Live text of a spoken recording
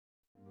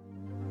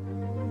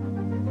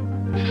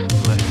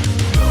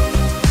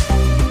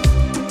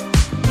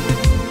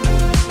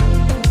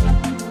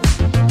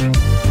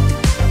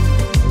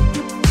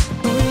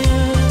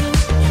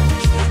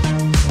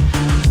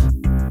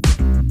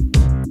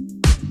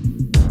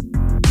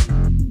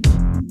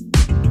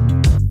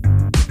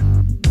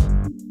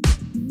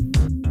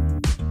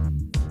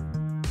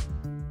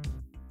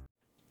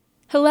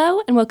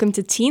Hello and welcome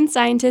to Teen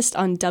Scientist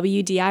on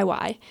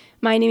WDIY.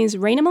 My name is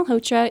Rayna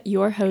Malhotra,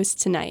 your host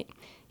tonight.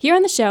 Here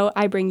on the show,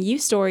 I bring you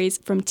stories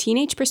from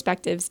teenage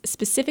perspectives,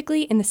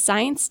 specifically in the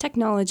science,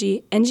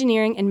 technology,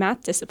 engineering, and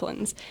math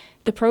disciplines.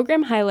 The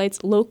program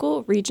highlights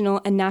local, regional,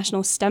 and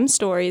national STEM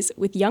stories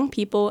with young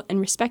people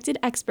and respected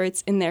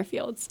experts in their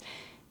fields.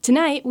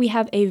 Tonight, we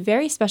have a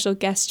very special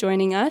guest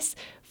joining us,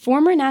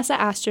 former NASA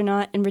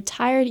astronaut and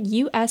retired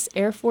U.S.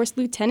 Air Force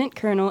Lieutenant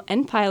Colonel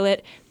and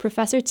pilot,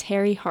 Professor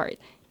Terry Hart.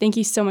 Thank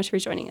you so much for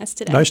joining us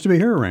today. Nice to be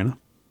here, Rayna.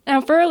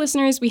 Now, for our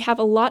listeners, we have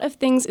a lot of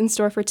things in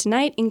store for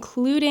tonight,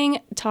 including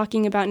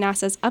talking about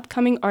NASA's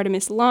upcoming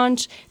Artemis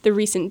launch, the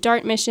recent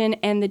DART mission,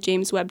 and the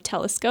James Webb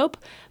Telescope.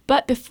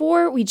 But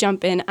before we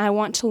jump in, I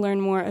want to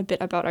learn more a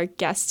bit about our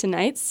guest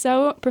tonight.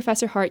 So,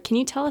 Professor Hart, can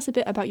you tell us a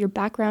bit about your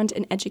background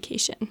in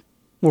education?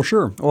 Well,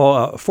 sure.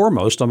 Well,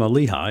 foremost, I'm a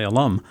Lehigh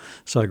alum,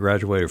 so I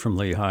graduated from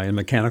Lehigh in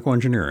mechanical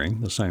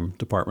engineering, the same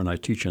department I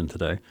teach in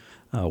today,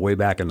 way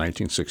back in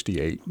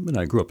 1968. And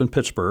I grew up in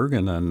Pittsburgh,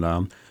 and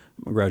then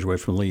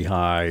graduated from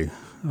Lehigh,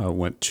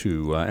 went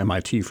to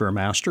MIT for a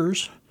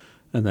master's,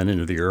 and then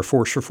into the Air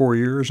Force for 4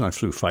 years, and I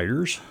flew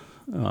fighters.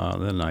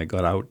 Then I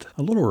got out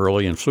a little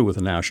early and flew with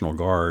the National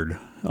Guard,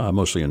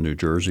 mostly in New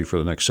Jersey for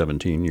the next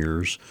 17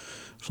 years,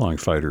 flying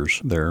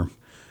fighters there.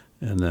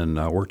 And then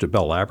worked at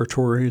Bell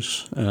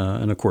Laboratories,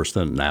 and of course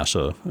then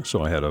NASA.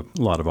 So I had a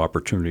lot of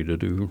opportunity to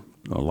do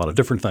a lot of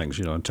different things,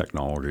 in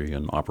technology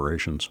and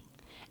operations.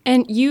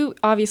 And you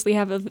obviously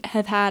have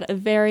had a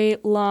very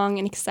long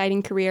and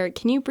exciting career.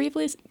 Can you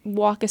briefly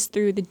walk us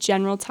through the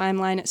general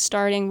timeline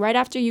starting right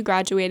after you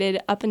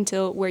graduated up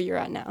until where you're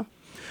at now?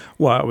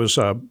 Well, I was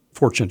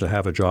fortunate to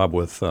have a job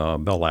with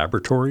Bell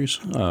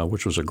Laboratories,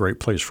 which was a great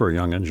place for a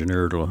young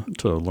engineer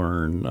to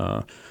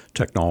learn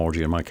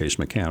technology, in my case,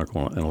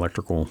 mechanical and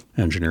electrical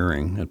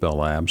engineering at Bell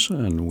Labs.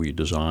 And we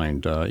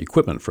designed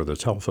equipment for the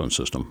telephone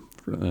system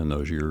in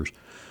those years.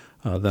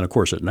 Then, of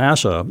course, at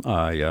NASA,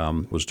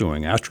 I was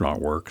doing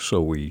astronaut work,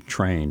 so we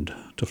trained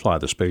to fly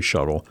the space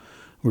shuttle.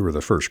 We were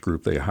the first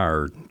group they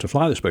hired to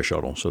fly the space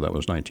shuttle, so that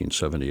was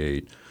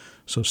 1978.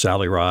 So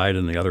Sally Ride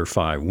and the other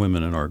 5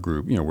 women in our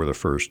group, were the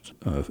first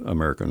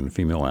American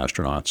female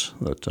astronauts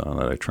that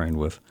I trained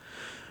with.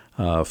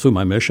 Flew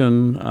my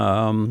mission.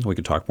 We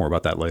could talk more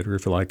about that later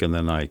if you like. And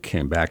then I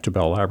came back to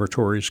Bell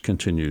Laboratories,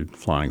 continued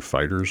flying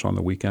fighters on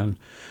the weekend.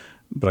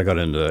 But I got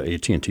into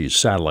AT&T's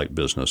satellite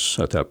business.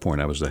 At that point,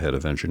 I was the head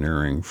of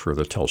engineering for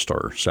the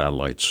Telstar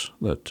satellites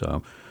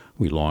that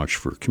we launched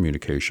for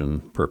communication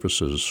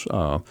purposes,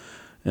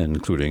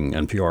 including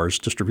NPR's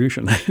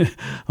distribution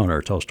on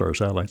our Telstar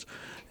satellites.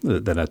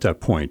 Then at that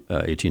point,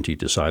 AT&T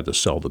decided to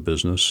sell the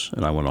business,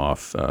 and I went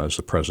off as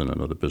the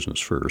president of the business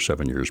for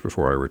 7 years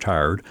before I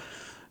retired.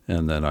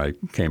 And then I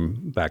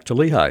came back to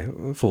Lehigh,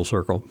 full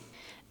circle.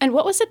 And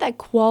what was it that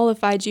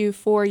qualified you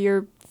for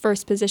your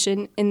first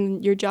position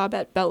in your job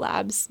at Bell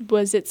Labs?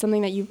 Was it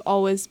something that you've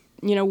always,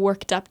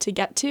 worked up to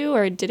get to,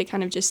 or did it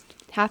kind of just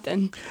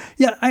happen?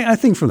 Yeah, I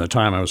think from the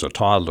time I was a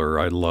toddler,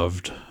 I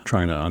loved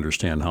trying to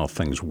understand how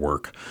things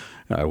work.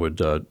 I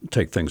would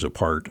take things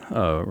apart.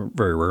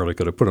 Very rarely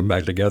could I put them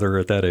back together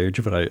at that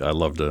age, but I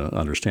loved to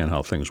understand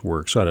how things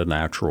work. So I had a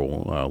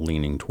natural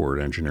leaning toward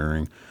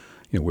engineering,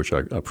 which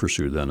I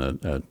pursued then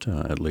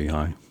at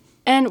Lehigh.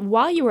 And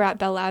while you were at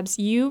Bell Labs,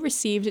 you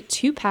received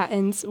 2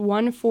 patents,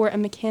 one for a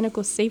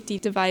mechanical safety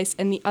device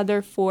and the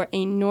other for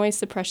a noise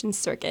suppression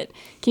circuit.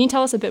 Can you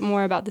tell us a bit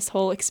more about this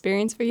whole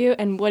experience for you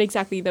and what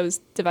exactly those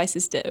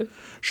devices do?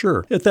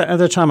 Sure. At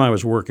that time, I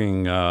was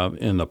working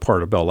in the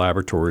part of Bell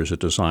Laboratories that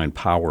designed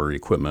power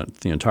equipment.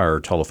 The entire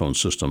telephone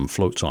system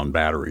floats on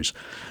batteries.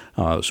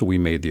 So we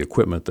made the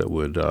equipment that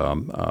would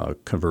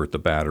convert the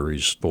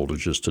batteries'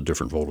 voltages to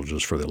different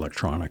voltages for the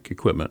electronic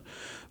equipment.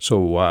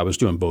 So I was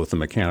doing both the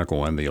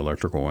mechanical and the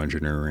electrical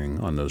engineering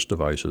on those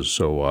devices.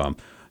 So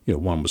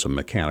one was a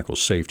mechanical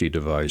safety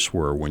device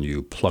where when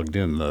you plugged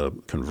in the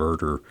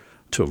converter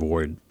to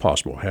avoid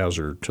possible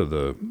hazard to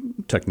the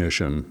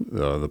technician,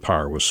 the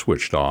power was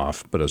switched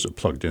off. But as it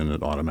plugged in,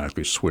 it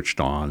automatically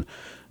switched on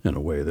in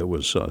a way that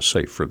was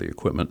safe for the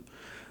equipment.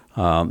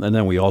 And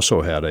then we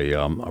also had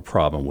a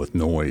problem with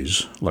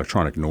noise,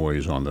 electronic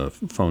noise on the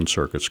phone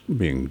circuits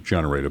being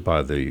generated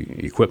by the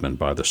equipment,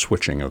 by the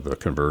switching of the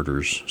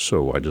converters.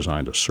 So I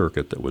designed a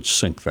circuit that would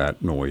sync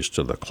that noise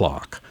to the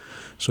clock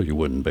so you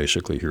wouldn't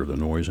basically hear the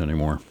noise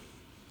anymore.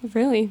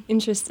 Really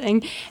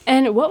interesting.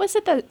 And what was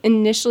it that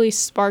initially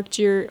sparked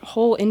your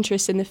whole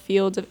interest in the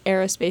field of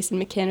aerospace and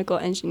mechanical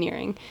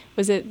engineering?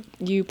 Was it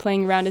you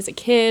playing around as a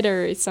kid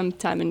or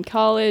sometime in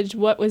college?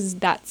 What was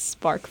that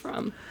spark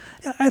from?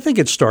 I think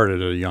it started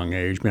at a young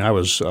age. I mean, I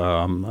was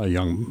a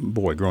young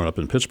boy growing up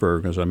in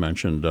Pittsburgh, as I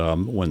mentioned,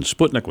 when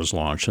Sputnik was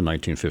launched in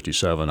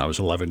 1957. I was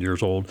 11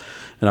 years old,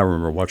 and I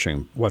remember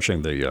watching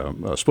the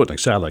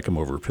Sputnik satellite come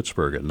over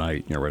Pittsburgh at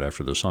night, right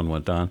after the sun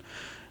went down.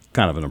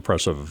 Kind of an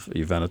impressive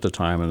event at the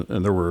time,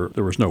 and there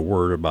was no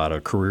word about a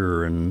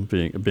career in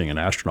being an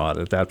astronaut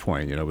at that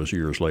point. It was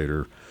years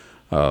later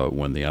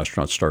when the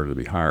astronauts started to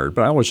be hired.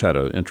 But I always had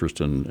an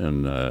interest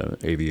in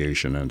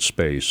aviation and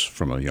space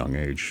from a young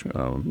age,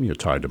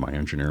 tied to my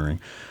engineering.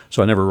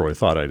 So I never really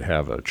thought I'd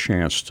have a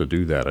chance to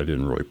do that. I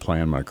didn't really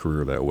plan my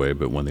career that way.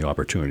 But when the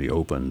opportunity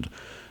opened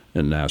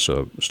and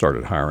NASA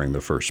started hiring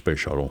the first space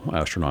shuttle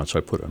astronauts,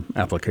 I put an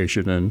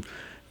application in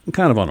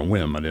kind of on a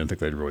whim. I didn't think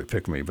they'd really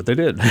pick me, but they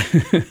did.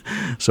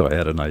 So I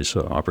had a nice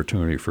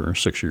opportunity for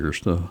 6 years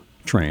to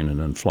train and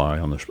then fly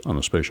on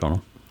the space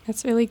shuttle.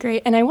 That's really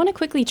great. And I want to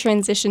quickly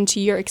transition to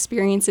your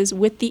experiences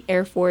with the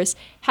Air Force.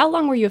 How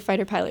long were you a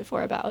fighter pilot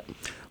for about?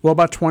 Well,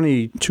 about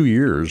 22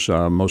 years,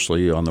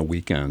 mostly on the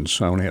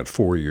weekends. I only had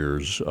 4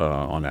 years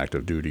on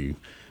active duty,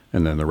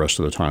 and then the rest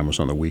of the time was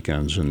on the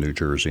weekends in New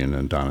Jersey and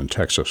then down in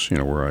Texas,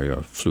 where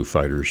I flew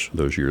fighters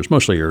those years,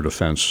 mostly air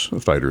defense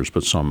fighters,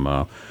 but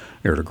some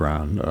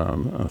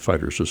air-to-ground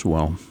fighters as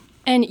well.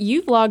 And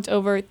you've logged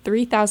over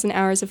 3,000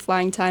 hours of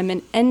flying time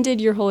and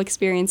ended your whole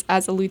experience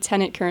as a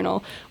lieutenant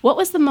colonel. What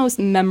was the most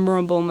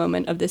memorable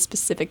moment of this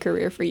specific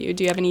career for you?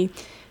 Do you have any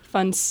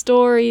fun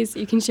stories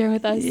you can share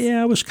with us?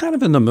 Yeah, I was kind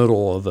of in the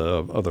middle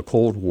of the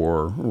Cold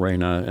War,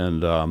 Rayna,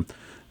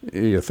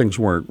 and things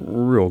weren't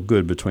real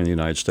good between the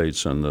United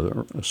States and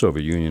the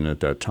Soviet Union at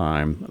that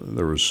time.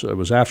 It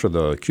was after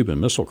the Cuban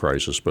Missile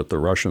Crisis, but the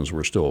Russians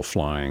were still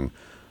flying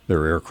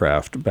their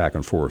aircraft back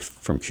and forth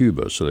from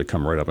Cuba, so they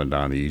come right up and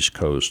down the East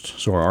Coast.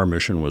 So our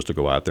mission was to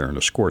go out there and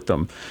escort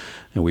them,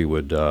 and we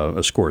would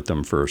escort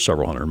them for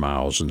several hundred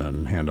miles and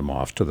then hand them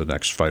off to the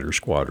next fighter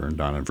squadron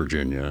down in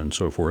Virginia and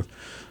so forth.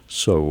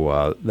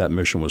 So that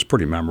mission was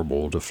pretty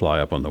memorable, to fly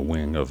up on the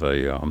wing of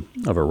a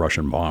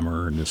Russian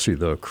bomber and to see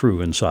the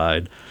crew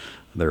inside.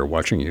 They were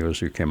watching you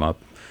as you came up.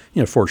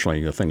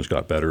 Fortunately, things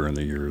got better in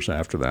the years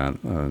after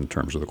that in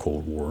terms of the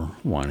Cold War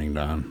winding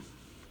down.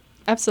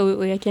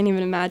 Absolutely. I can't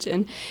even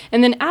imagine.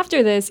 And then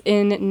after this,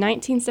 in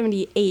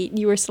 1978,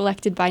 you were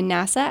selected by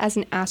NASA as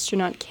an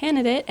astronaut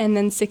candidate, and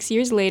then 6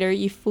 years later,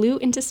 you flew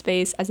into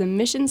space as a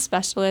mission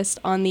specialist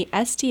on the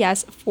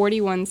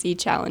STS-41C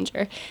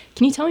Challenger.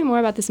 Can you tell me more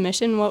about this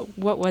mission?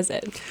 What was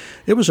it?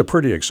 It was a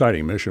pretty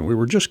exciting mission. We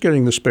were just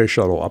getting the space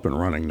shuttle up and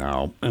running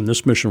now, and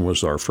this mission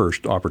was our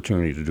first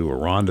opportunity to do a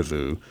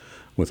rendezvous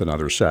with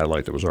another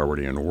satellite that was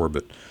already in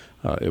orbit.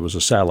 It was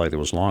a satellite that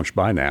was launched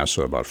by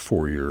NASA about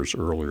 4 years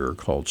earlier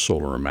called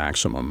Solar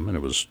Maximum, and it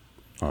was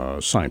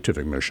a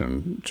scientific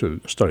mission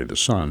to study the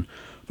sun.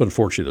 But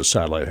unfortunately, the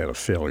satellite had a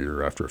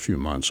failure after a few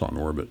months on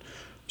orbit.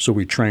 So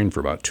we trained for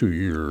about 2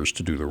 years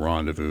to do the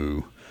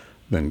rendezvous,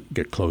 then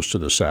get close to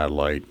the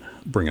satellite,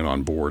 bring it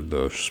on board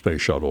the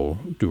space shuttle,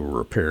 do a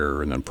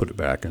repair, and then put it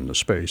back into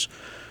space.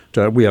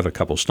 We had a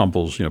couple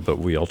stumbles, but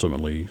we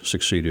ultimately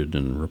succeeded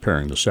in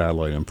repairing the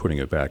satellite and putting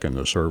it back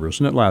into service.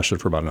 And it lasted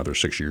for about another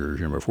 6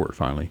 years, before it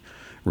finally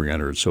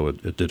re-entered. So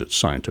it did its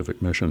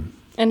scientific mission.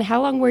 And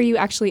how long were you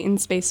actually in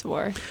space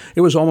for?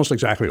 It was almost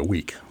exactly a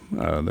week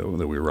that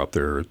we were up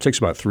there. It takes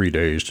about 3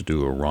 days to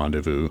do a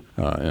rendezvous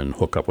and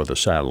hook up with a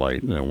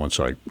satellite. And then once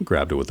I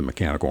grabbed it with the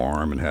mechanical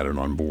arm and had it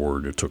on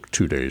board, it took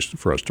 2 days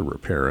for us to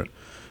repair it,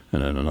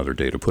 and then another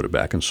day to put it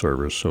back in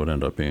service. So it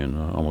ended up being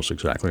almost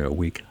exactly a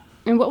week.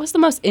 And what was the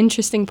most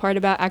interesting part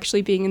about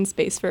actually being in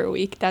space for a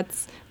week?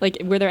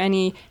 Were there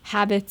any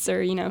habits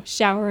or,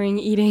 showering,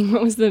 eating?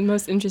 What was the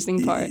most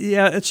interesting part?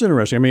 Yeah, it's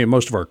interesting. I mean,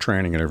 most of our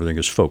training and everything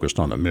is focused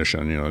on the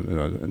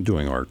mission,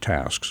 doing our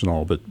tasks and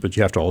all, but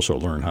you have to also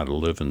learn how to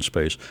live in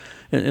space.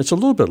 And it's a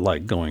little bit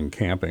like going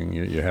camping.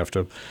 You have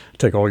to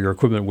take all your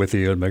equipment with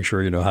you and make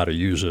sure you know how to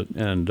use it.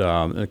 And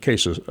in the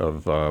case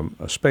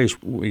of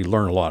space, we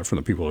learn a lot from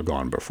the people who have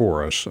gone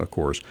before us, of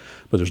course,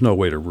 but there's no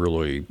way to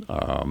really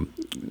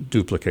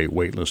duplicate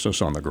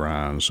weightlessness on the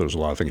ground. So there's a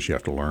lot of things you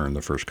have to learn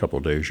the first couple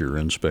of days you're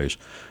in space.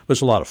 But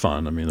it's a lot of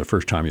fun. I mean, the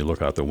first time you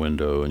look out the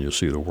window and you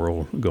see the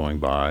world going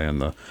by and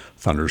the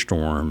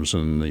thunderstorms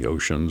and the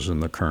oceans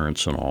and the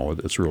currents and all,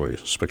 it's really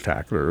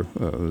spectacular.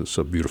 It's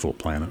a beautiful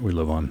planet we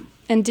live on.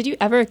 And did you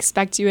ever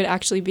expect you would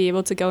actually be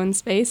able to go in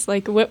space?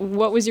 Like, what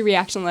was your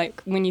reaction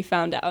like when you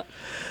found out?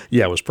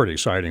 Yeah, it was pretty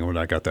exciting when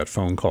I got that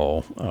phone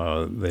call.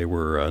 They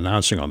were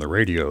announcing on the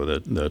radio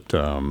that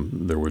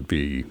there would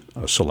be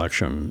a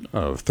selection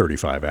of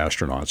 35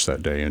 astronauts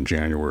that day in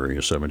January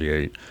of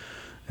 '78.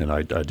 And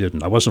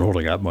I wasn't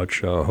holding out much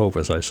hope,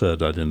 as I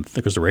said. I didn't think,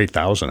 because there were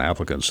 8,000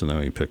 applicants, and then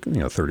we picked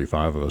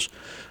 35 of us.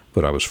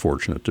 But I was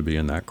fortunate to be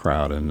in that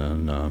crowd, and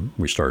then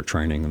we started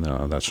training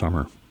that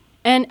summer.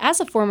 And as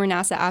a former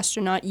NASA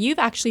astronaut, you've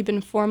actually been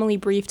formally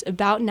briefed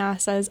about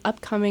NASA's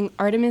upcoming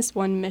Artemis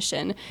 1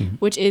 mission,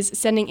 which is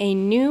sending a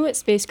new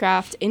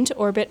spacecraft into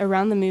orbit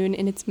around the moon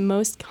in its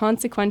most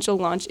consequential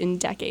launch in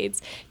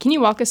decades. Can you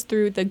walk us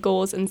through the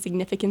goals and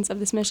significance of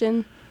this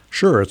mission?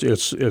 Sure.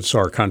 It's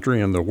our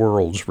country and the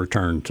world's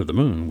return to the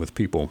moon with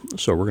people.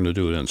 So we're going to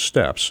do it in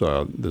steps.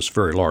 This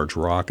very large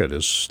rocket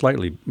is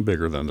slightly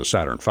bigger than the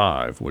Saturn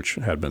V, which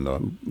had been the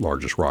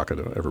largest rocket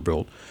ever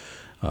built.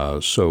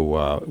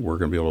 So we're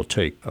going to be able to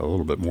take a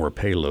little bit more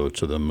payload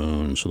to the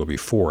moon. So there'll be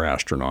 4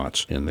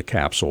 astronauts in the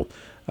capsule,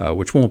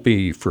 which won't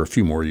be for a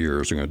few more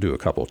years. They're going to do a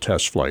couple of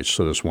test flights.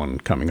 So this one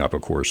coming up,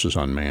 of course, is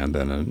unmanned,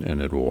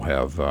 and it will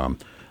have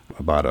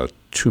about a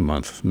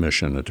 2-month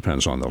mission. It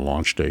depends on the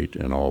launch date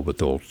and all, but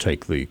they'll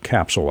take the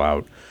capsule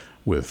out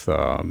with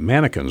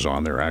mannequins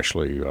on there,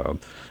 actually,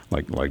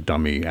 like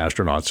dummy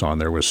astronauts on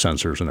there with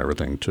sensors and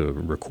everything to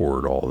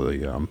record all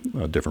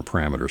the different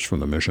parameters from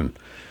the mission.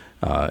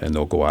 And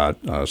they'll go out,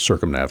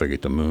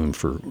 circumnavigate the moon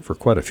for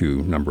quite a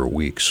few number of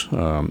weeks,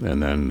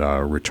 and then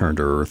return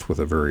to Earth with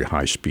a very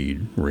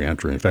high-speed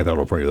reentry. In fact,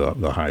 that'll probably be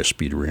the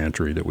highest-speed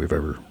reentry that we've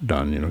ever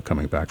done,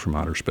 coming back from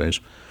outer space.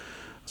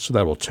 So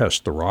that will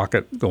test the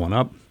rocket going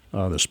up,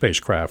 the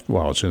spacecraft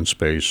while it's in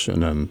space,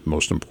 and then,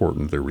 most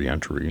important, the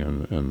reentry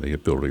and the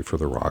ability for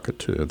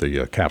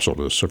the capsule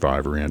to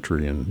survive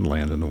reentry and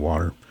land in the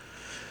water.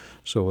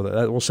 So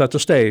that will set the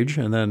stage,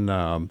 and then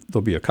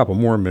there'll be a couple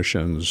more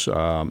missions,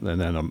 and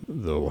then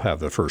they'll have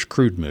the first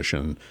crewed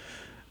mission.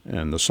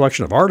 And the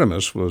selection of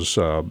Artemis was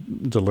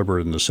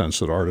deliberate in the sense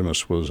that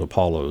Artemis was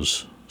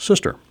Apollo's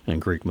sister in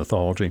Greek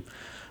mythology.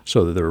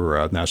 So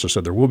NASA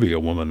said there will be a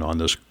woman on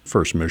this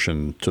first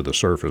mission to the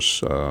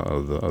surface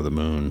of the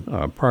moon.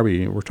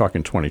 Probably we're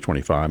talking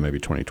 2025, maybe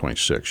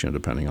 2026,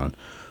 depending on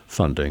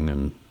funding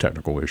and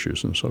technical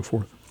issues and so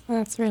forth. Well,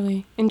 that's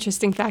really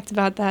interesting fact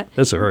about that.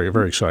 It's a very,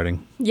 very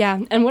exciting. Yeah.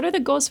 And what are the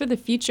goals for the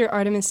future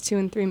Artemis 2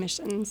 and 3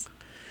 missions?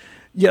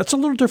 Yeah, it's a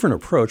little different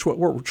approach. What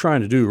we're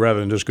trying to do, rather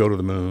than just go to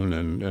the moon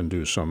and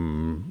do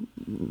some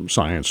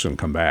science and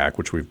come back,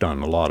 which we've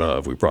done a lot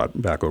of. We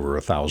brought back over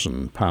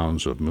 1,000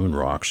 pounds of moon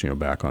rocks,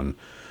 back on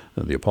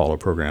the Apollo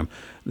program.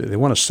 They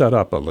want to set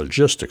up a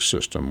logistics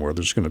system where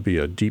there's going to be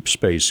a deep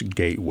space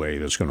gateway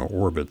that's going to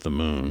orbit the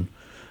moon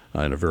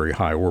in a very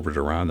high orbit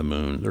around the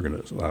moon. They're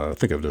going to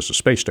think of it as a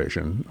space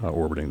station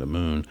orbiting the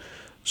moon.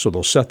 So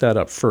they'll set that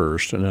up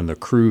first, and then the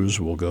crews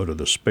will go to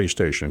the space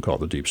station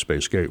called the Deep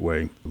Space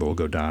Gateway. They'll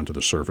go down to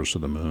the surface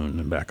of the moon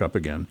and back up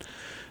again.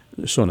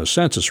 So in a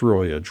sense, it's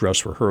really a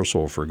dress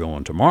rehearsal for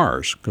going to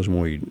Mars, because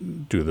when we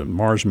do the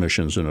Mars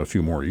missions in a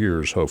few more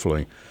years,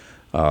 hopefully,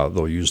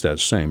 they'll use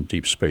that same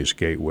Deep Space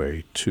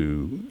Gateway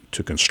to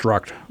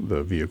construct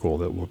the vehicle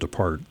that will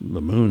depart the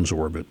moon's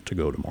orbit to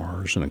go to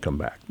Mars and then come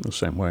back the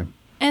same way.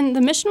 And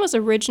the mission was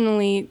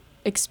originally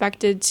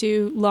expected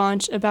to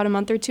launch about a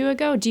month or two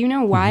ago. Do you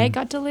know why it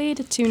got delayed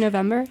to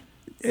November?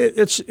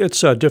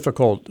 It's a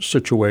difficult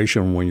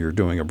situation when you're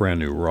doing a brand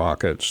new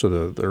rocket.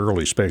 So the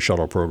early space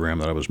shuttle program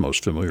that I was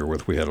most familiar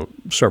with, we had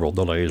several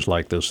delays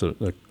like this.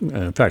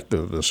 In fact,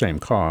 the same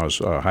cause,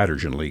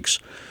 hydrogen leaks.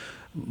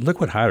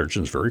 Liquid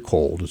hydrogen is very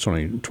cold. It's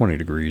only 20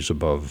 degrees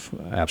above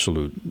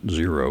absolute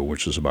zero,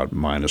 which is about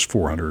minus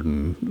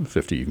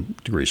 450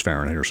 degrees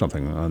Fahrenheit or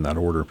something on that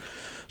order.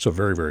 So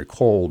very, very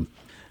cold.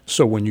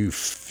 So when you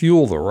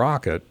fuel the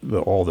rocket,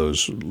 all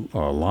those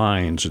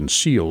lines and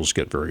seals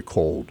get very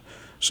cold,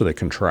 so they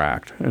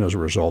contract. And as a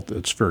result,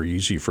 it's very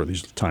easy for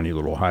these tiny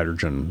little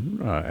hydrogen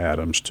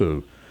atoms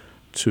to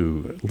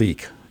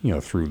leak,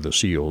 through the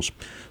seals.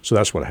 So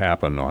that's what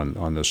happened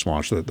on this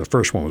launch. The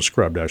first one was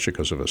scrubbed actually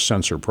because of a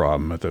sensor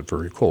problem at that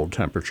very cold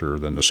temperature.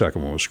 Then the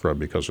second one was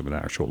scrubbed because of an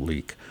actual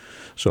leak.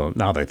 So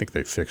now they think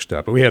they fixed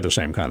that. But we had the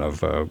same kind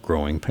of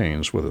growing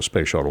pains with the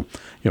space shuttle.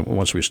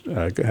 Once we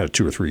had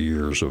 2 or 3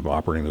 years of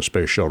operating the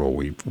space shuttle,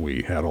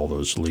 we had all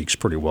those leaks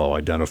pretty well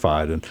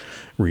identified and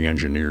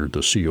re-engineered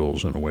the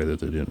seals in a way that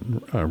they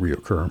didn't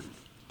reoccur.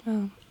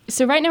 Oh.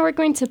 So right now we're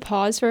going to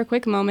pause for a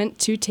quick moment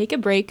to take a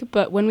break,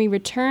 but when we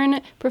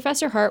return,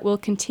 Professor Hart will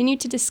continue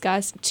to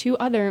discuss 2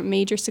 other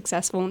major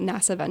successful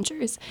NASA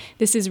ventures.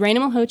 This is Rayna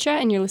Malhotra,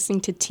 and you're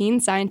listening to Teen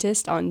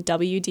Scientist on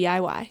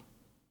WDIY.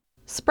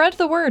 Spread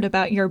the word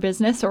about your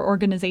business or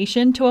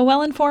organization to a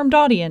well-informed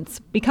audience.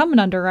 Become an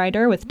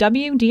underwriter with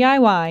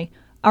WDIY.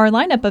 Our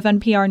lineup of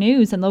NPR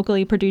News and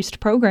locally produced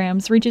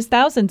programs reaches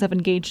thousands of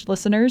engaged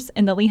listeners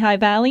in the Lehigh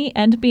Valley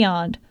and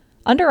beyond.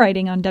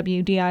 Underwriting on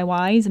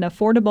WDIY is an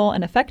affordable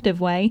and effective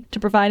way to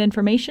provide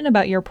information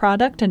about your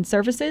product and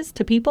services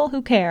to people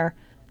who care.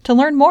 To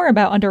learn more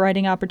about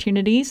underwriting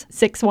opportunities,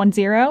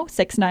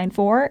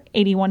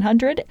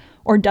 610-694-8100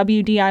 or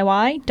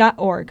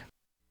WDIY.org.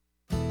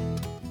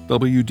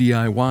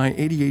 WDIY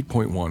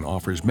 88.1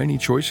 offers many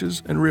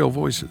choices and real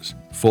voices.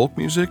 Folk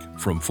music,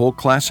 from folk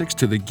classics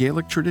to the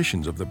Gaelic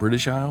traditions of the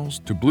British Isles,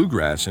 to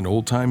bluegrass and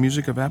old-time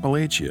music of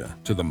Appalachia,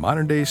 to the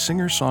modern-day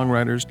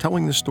singer-songwriters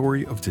telling the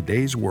story of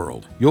today's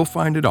world. You'll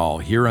find it all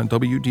here on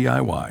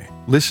WDIY.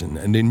 Listen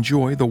and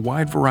enjoy the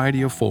wide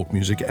variety of folk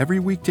music every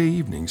weekday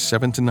evening,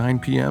 7 to 9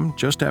 p.m.,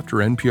 just after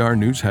NPR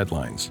News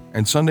headlines,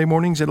 and Sunday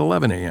mornings at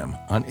 11 a.m.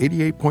 on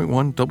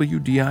 88.1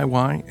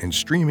 WDIY and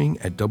streaming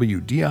at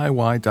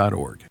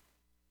WDIY.org.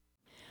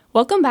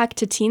 Welcome back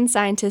to Teen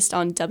Scientist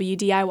on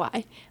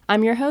WDIY.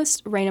 I'm your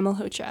host, Rayna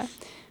Malhotra.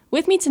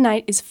 With me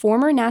tonight is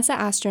former NASA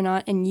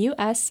astronaut and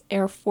U.S.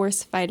 Air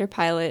Force fighter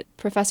pilot,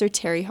 Professor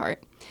Terry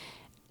Hart.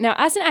 Now,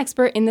 as an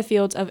expert in the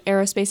field of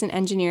aerospace and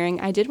engineering,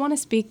 I did want to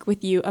speak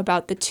with you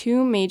about the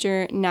 2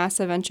 major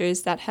NASA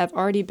ventures that have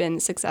already been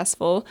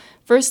successful.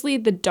 Firstly,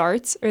 the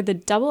DARTS, or the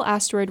Double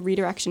Asteroid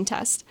Redirection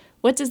Test.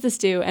 What does this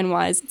do, and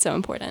why is it so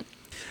important?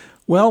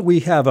 Well, we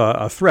have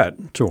a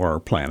threat to our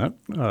planet.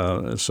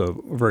 It's a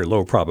very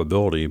low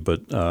probability,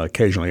 but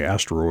occasionally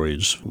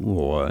asteroids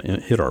will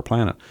hit our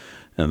planet.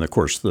 And, of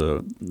course,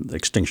 the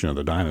extinction of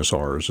the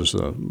dinosaurs is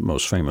the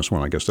most famous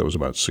one. I guess that was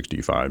about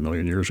 65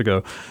 million years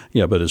ago.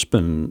 Yeah, but it's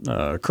been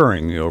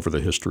occurring over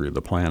the history of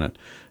the planet.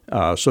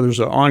 So there's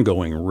an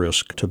ongoing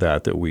risk to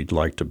that we'd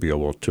like to be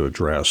able to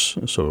address.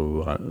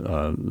 So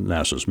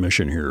NASA's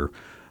mission here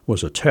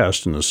was a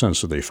test in the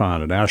sense that they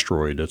found an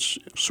asteroid that's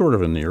sort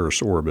of in the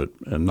Earth's orbit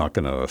and not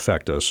going to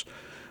affect us.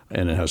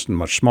 And it has a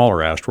much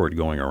smaller asteroid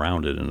going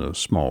around it in a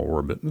small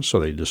orbit. So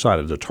they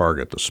decided to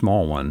target the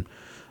small one.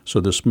 So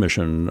this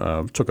mission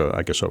took,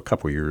 a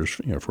couple of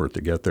years for it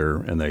to get there,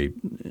 and they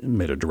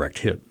made a direct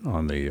hit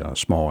on the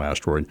small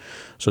asteroid.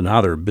 So now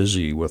they're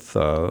busy with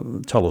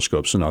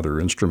telescopes and other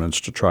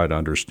instruments to try to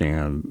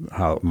understand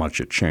how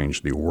much it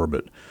changed the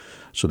orbit.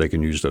 So they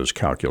can use those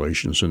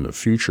calculations in the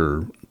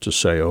future to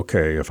say,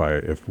 okay,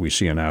 if we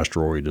see an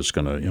asteroid that's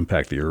going to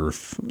impact the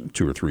Earth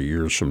 2 or 3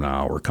 years from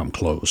now or come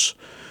close,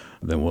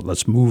 then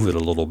let's move it a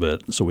little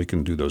bit so we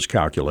can do those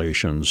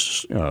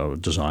calculations,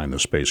 design the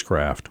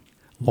spacecraft,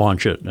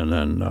 launch it, and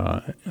then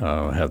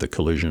have the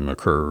collision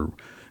occur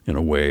in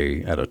a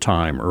way at a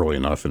time early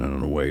enough and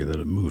in a way that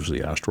it moves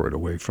the asteroid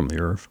away from the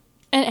Earth.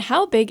 And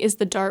how big is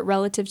the DART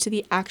relative to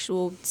the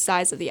actual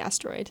size of the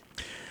asteroid?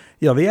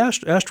 Yeah, the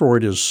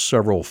asteroid is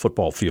several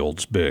football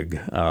fields big.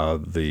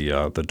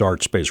 The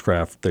DART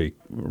spacecraft they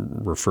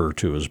refer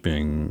to as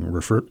being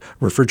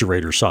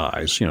refrigerator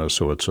size.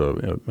 So it's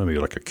maybe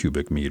like a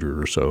cubic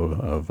meter or so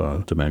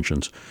of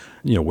dimensions.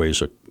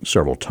 Weighs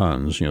several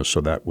tons.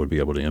 So that would be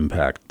able to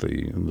impact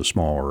the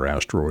smaller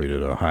asteroid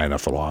at a high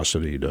enough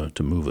velocity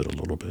to move it a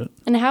little bit.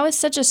 And how is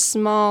such a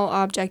small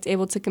object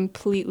able to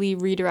completely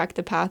redirect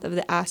the path of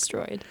the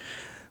asteroid?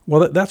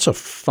 Well, that's a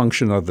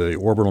function of the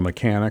orbital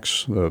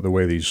mechanics, the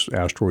way these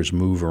asteroids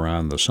move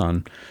around the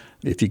sun.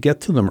 If you get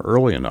to them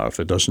early enough,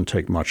 it doesn't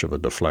take much of a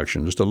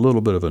deflection. Just a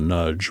little bit of a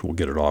nudge will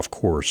get it off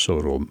course, so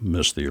it'll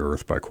miss the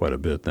Earth by quite a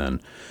bit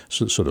then.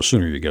 So the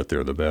sooner you get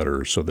there, the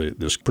better. So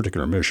this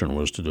particular mission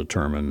was to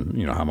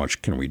determine, how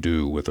much can we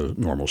do with a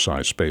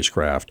normal-sized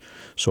spacecraft.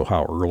 So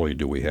how early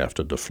do we have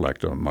to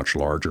deflect a much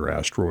larger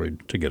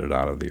asteroid to get it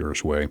out of the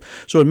Earth's way?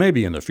 So it may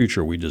be in the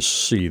future we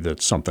just see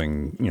that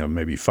something,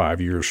 maybe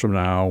 5 years from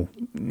now,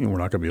 we're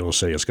not going to be able to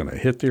say it's going to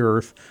hit the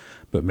Earth,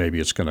 but maybe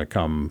it's going to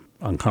come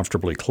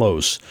uncomfortably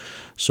close.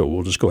 So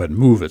we'll just go ahead and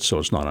move it so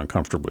it's not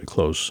uncomfortably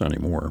close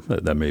anymore.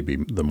 That may be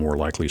the more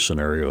likely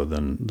scenario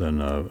than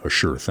a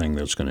sure thing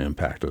that's going to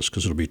impact us,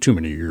 because it'll be too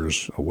many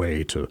years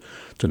away to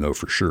know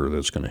for sure that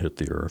it's going to hit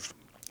the Earth.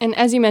 And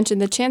as you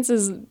mentioned, the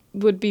chances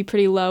would be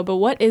pretty low, but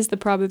what is the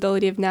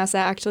probability of NASA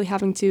actually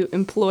having to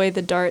employ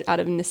the DART out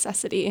of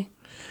necessity?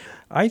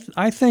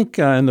 I think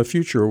in the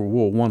future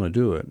we'll want to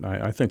do it.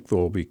 I think there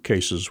will be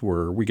cases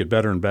where we get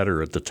better and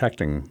better at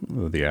detecting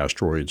the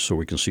asteroids, so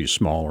we can see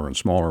smaller and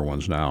smaller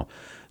ones now.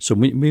 So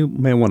we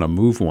may want to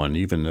move one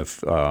even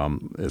if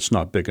it's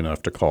not big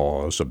enough to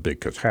cause a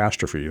big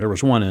catastrophe. There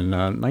was one in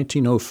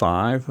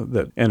 1905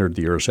 that entered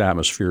the Earth's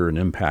atmosphere and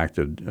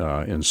impacted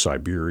in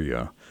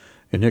Siberia,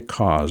 and it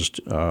caused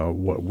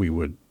what we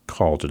would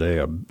call today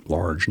a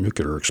large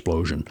nuclear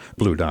explosion,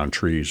 blew down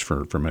trees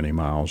for many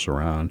miles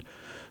around.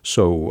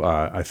 So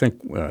I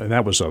think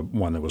that was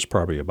one that was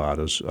probably about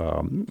as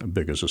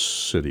big as a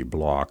city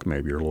block,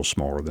 maybe, or a little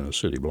smaller than a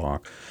city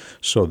block.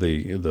 So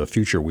the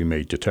future we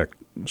may detect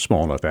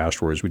small enough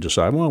asteroids, we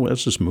decide, well,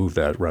 let's just move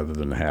that rather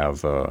than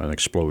have an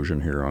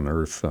explosion here on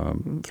Earth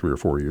 3 or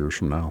 4 years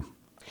from now.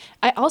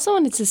 I also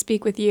wanted to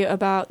speak with you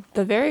about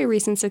the very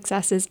recent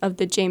successes of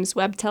the James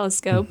Webb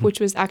Telescope, which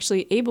was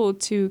actually able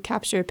to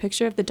capture a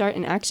picture of the DART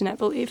in action, I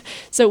believe.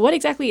 So what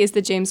exactly is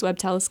the James Webb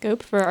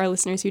Telescope for our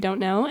listeners who don't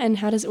know, and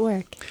how does it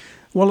work?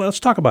 Well, let's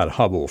talk about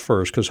Hubble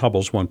first, because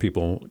Hubble's one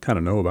people kind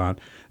of know about.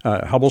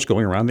 Hubble's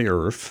going around the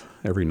Earth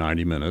every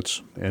 90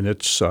 minutes, and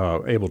it's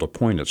able to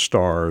point at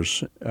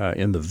stars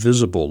in the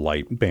visible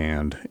light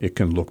band. It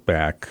can look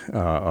back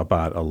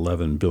about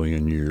 11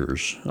 billion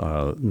years.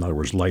 In other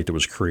words, light that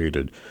was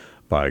created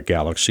by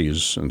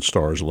galaxies and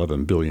stars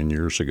 11 billion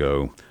years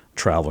ago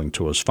traveling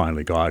to us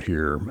finally got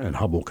here, and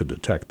Hubble could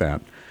detect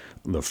that.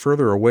 The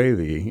further away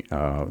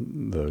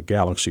the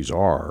galaxies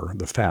are,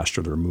 the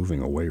faster they're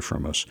moving away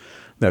from us.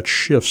 That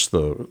shifts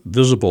the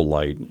visible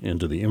light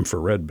into the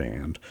infrared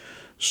band.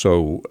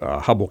 So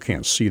Hubble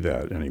can't see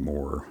that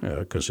anymore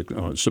because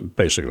it's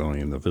basically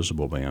only in the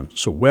visible band.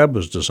 So Webb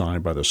was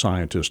designed by the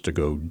scientists to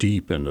go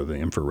deep into the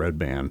infrared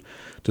band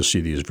to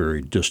see these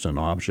very distant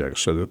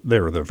objects. So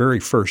they were the very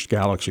first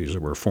galaxies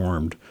that were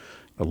formed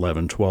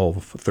 11,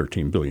 12,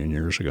 13 billion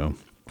years ago.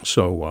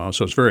 So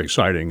it's very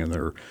exciting,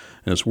 and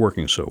it's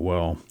working so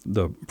well.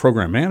 The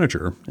program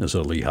manager is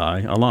a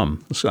Lehigh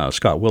alum,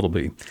 Scott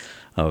Willoughby.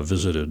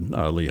 Visited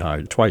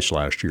Lehigh twice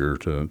last year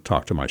to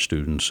talk to my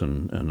students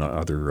and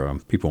other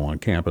people on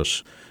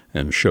campus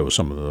and show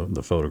some of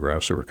the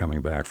photographs that were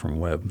coming back from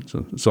Webb.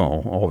 So it's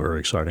all very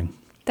exciting.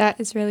 That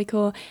is really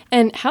cool.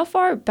 And how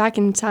far back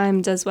in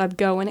time does Webb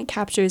go when it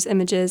captures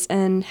images,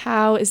 and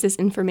how is this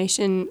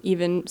information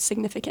even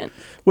significant?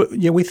 Well,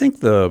 yeah, we think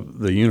the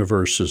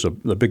universe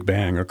the Big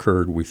Bang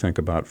occurred, we think,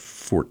 about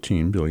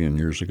 14 billion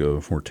years ago,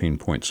 14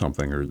 point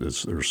something, or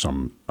there's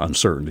some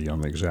uncertainty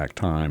on the exact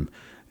time.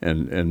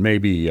 And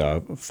maybe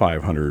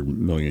 500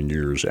 million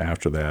years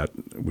after that,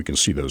 we can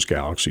see those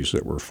galaxies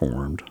that were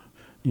formed,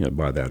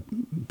 by that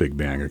Big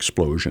Bang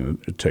explosion.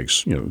 It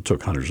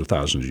took hundreds of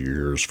thousands of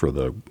years for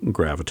the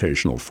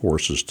gravitational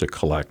forces to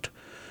collect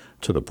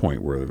to the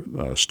point where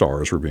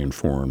stars were being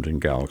formed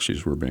and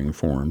galaxies were being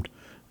formed.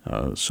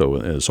 So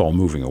it's all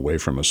moving away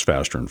from us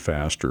faster and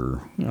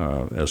faster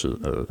as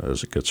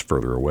it gets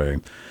further away.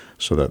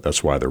 So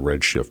that's why the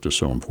redshift is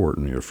so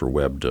important, for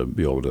Webb to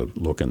be able to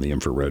look in the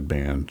infrared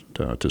band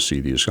to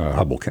see these.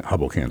 Hubble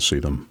can't see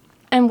them.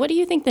 And what do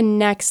you think the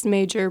next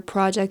major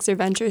projects or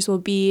ventures will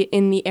be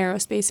in the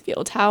aerospace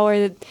field? How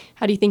do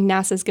you think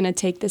NASA is going to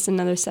take this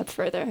another step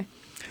further?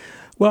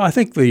 Well, I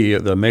think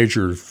the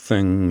major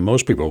thing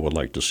most people would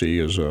like to see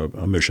is a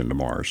mission to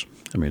Mars.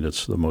 I mean,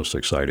 it's the most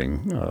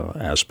exciting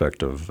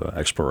aspect of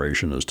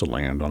exploration, is to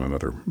land on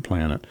another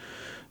planet.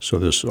 So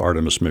this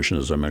Artemis mission,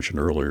 as I mentioned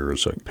earlier,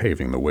 is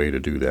paving the way to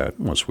do that.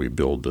 Once we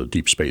build the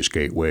deep space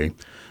gateway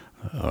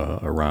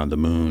around the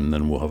moon,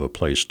 then we'll have a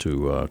place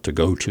to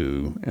go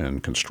to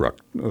and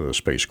construct the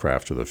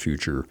spacecraft of the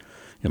future.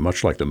 And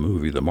much like the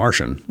movie The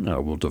Martian,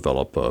 we'll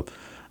develop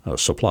a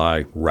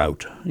supply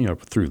route,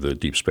 through the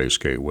deep space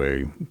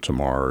gateway to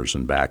Mars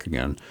and back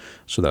again.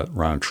 So that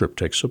round trip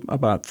takes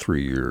about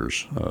 3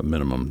 years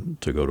minimum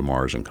to go to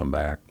Mars and come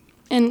back.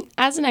 And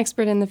as an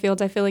expert in the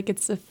field, I feel like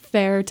it's a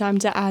fair time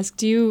to ask,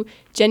 do you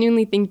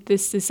genuinely think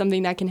this is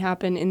something that can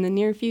happen in the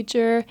near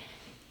future?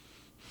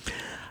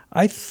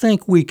 I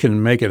think we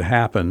can make it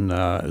happen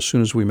as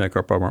soon as we make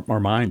up our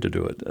mind to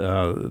do it.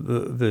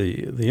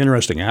 The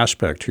interesting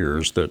aspect here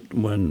is that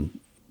when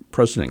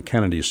President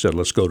Kennedy said,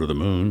 let's go to the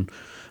moon,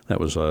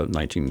 that was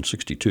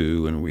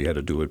 1962, and we had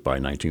to do it by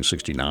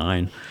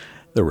 1969.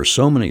 There were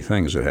so many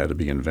things that had to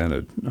be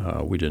invented.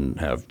 We didn't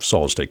have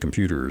solid-state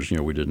computers.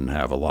 We didn't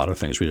have a lot of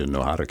things. We didn't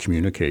know how to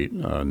communicate,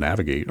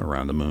 navigate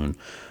around the moon.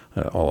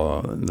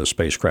 The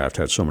spacecraft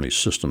had so many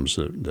systems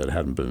that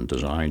hadn't been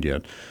designed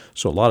yet.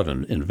 So a lot of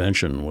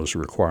invention was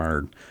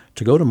required.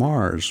 To go to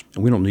Mars,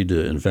 we don't need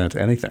to invent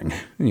anything.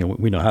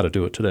 We know how to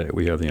do it today.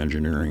 We have the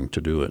engineering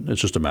to do it.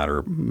 It's just a matter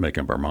of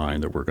making up our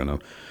mind that we're going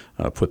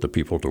to put the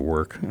people to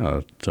work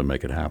to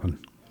make it happen.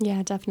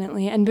 Yeah,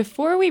 definitely. And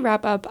before we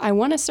wrap up, I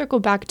want to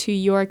circle back to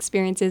your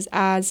experiences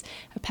as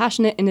a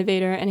passionate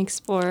innovator and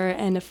explorer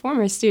and a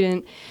former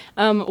student.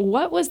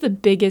 What was the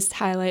biggest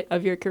highlight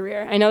of your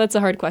career? I know that's a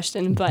hard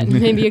question, but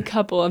maybe a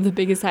couple of the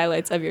biggest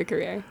highlights of your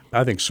career.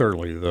 I think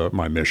certainly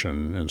my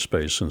mission in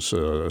space,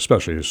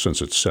 especially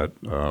since it set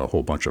a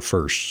whole bunch of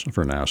firsts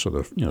for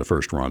NASA, the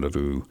first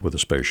rendezvous with the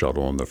space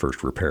shuttle and the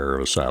first repair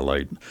of a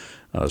satellite.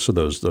 So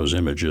those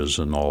images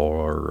and all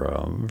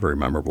are very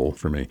memorable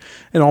for me.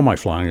 And all my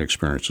flying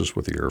experiences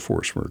with the Air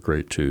Force were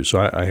great too.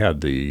 So I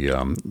had the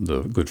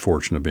good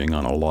fortune of being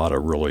on a lot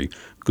of really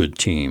good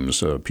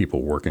teams,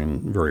 people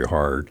working very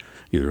hard,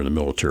 either in the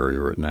military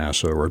or at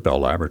NASA or at Bell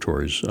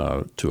Laboratories,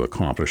 to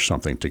accomplish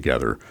something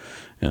together.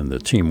 And the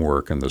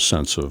teamwork and the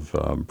sense of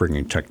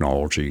bringing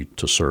technology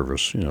to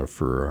service,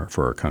 for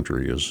our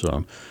country is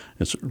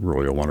it's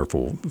really a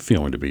wonderful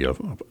feeling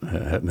to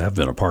have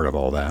been a part of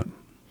all that.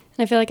 And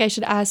I feel like I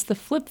should ask the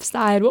flip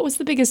side. What was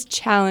the biggest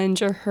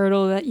challenge or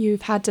hurdle that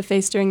you've had to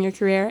face during your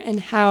career, and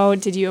how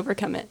did you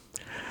overcome it?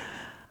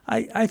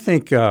 I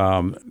think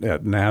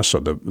at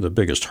NASA, the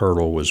biggest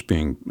hurdle was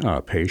being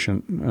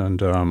patient,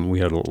 and we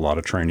had a lot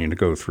of training to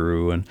go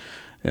through,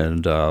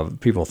 and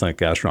people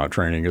think astronaut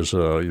training is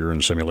you're in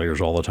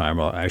simulators all the time.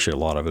 Actually, a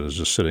lot of it is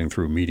just sitting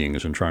through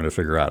meetings and trying to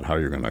figure out how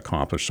you're going to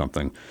accomplish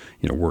something.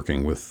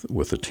 Working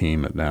with the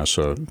team at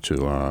NASA,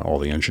 to all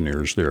the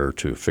engineers there,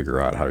 to figure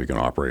out how you're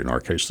going to operate, in our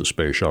case, the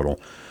space shuttle,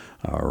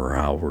 or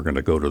how we're going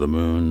to go to the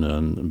moon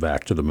and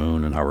back to the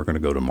moon, and how we're going to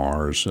go to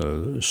Mars.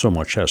 So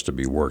much has to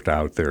be worked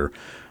out there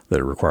that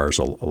it requires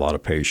a lot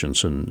of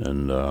patience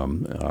and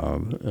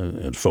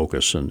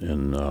focus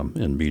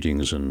in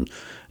meetings and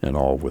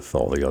all with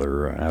all the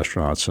other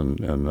astronauts and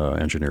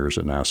engineers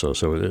at NASA.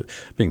 So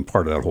being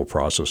part of that whole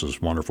process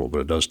is wonderful,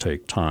 but it does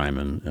take time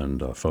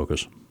and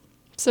focus.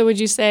 So would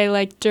you say,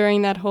 like,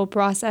 during that whole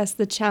process,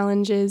 the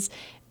challenges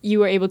you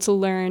were able to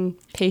learn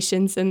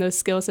patience, and those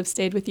skills have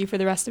stayed with you for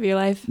the rest of your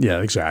life?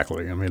 Yeah,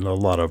 exactly. I mean, a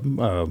lot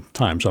of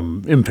times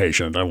I'm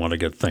impatient. I want to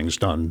get things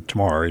done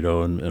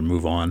tomorrow, and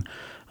move on.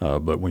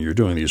 But when you're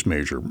doing these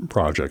major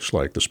projects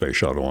like the space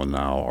shuttle and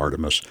now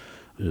Artemis,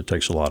 it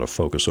takes a lot of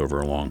focus over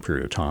a long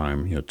period of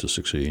time, to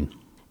succeed.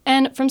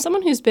 And from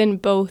someone who's been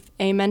both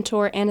a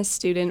mentor and a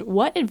student,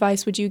 what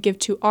advice would you give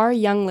to our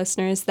young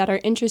listeners that are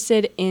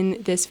interested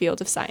in this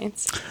field of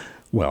science?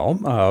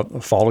 Well,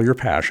 follow your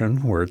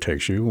passion where it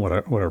takes you,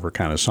 whatever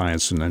kind of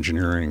science and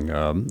engineering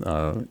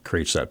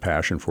creates that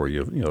passion for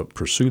you.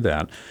 Pursue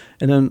that,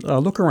 and then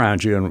look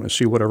around you and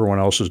see what everyone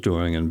else is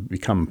doing and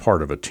become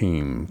part of a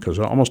team. Because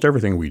almost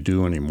everything we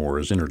do anymore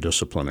is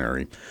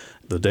interdisciplinary.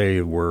 The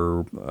day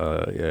where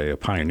a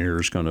pioneer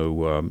is going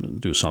to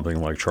do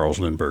something like Charles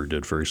Lindbergh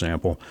did, for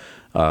example,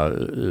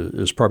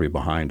 is probably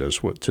behind us.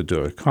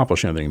 To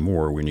accomplish anything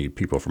more, we need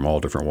people from all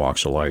different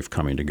walks of life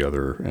coming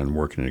together and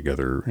working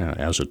together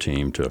as a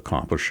team to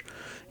accomplish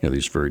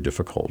these very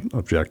difficult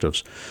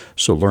objectives.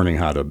 So learning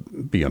how to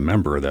be a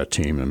member of that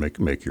team and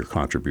make your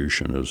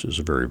contribution is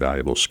a very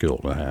valuable skill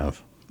to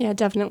have. Yeah,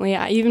 definitely.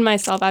 Even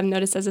myself, I've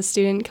noticed as a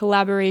student,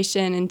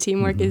 collaboration and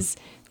teamwork is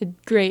a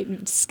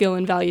great skill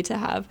and value to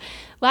have.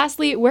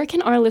 Lastly, where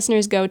can our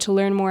listeners go to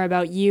learn more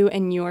about you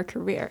and your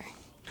career?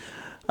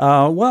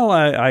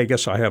 I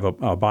guess I have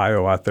a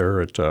bio out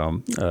there at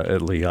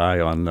Lehigh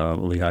on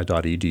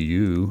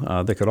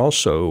lehigh.edu. They could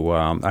also,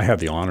 I had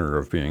the honor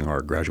of being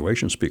our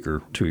graduation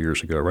speaker 2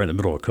 years ago, right in the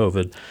middle of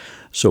COVID.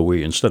 So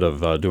we, instead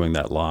of doing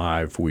that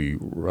live, we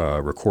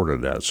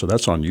recorded that. So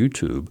that's on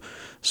YouTube.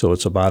 So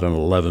it's about an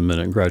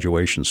 11-minute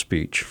graduation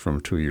speech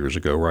from 2 years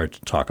ago where I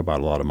talk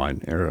about a lot of my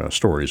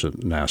stories at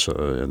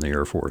NASA and the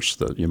Air Force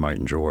that you might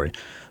enjoy.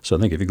 So I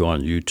think if you go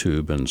on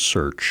YouTube and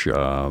search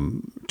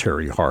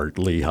Terry Hart,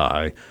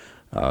 Lehigh,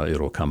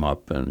 it'll come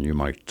up and you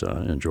might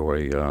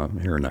enjoy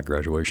hearing that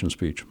graduation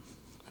speech.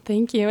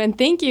 Thank you. And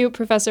thank you,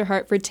 Professor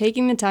Hart, for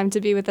taking the time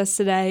to be with us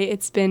today.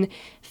 It's been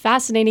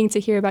fascinating to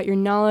hear about your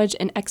knowledge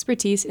and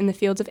expertise in the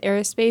fields of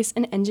aerospace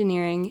and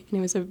engineering, and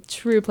it was a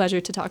true pleasure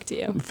to talk to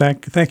you.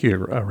 Thank you,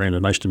 Rayna.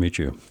 Nice to meet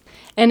you.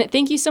 And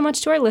thank you so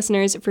much to our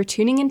listeners for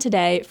tuning in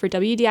today for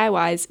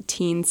WDIY's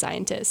Teen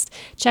Scientist.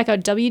 Check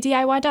out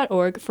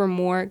WDIY.org for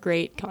more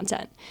great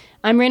content.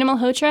 I'm Rayna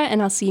Malhotra,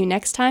 and I'll see you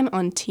next time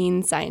on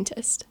Teen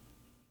Scientist.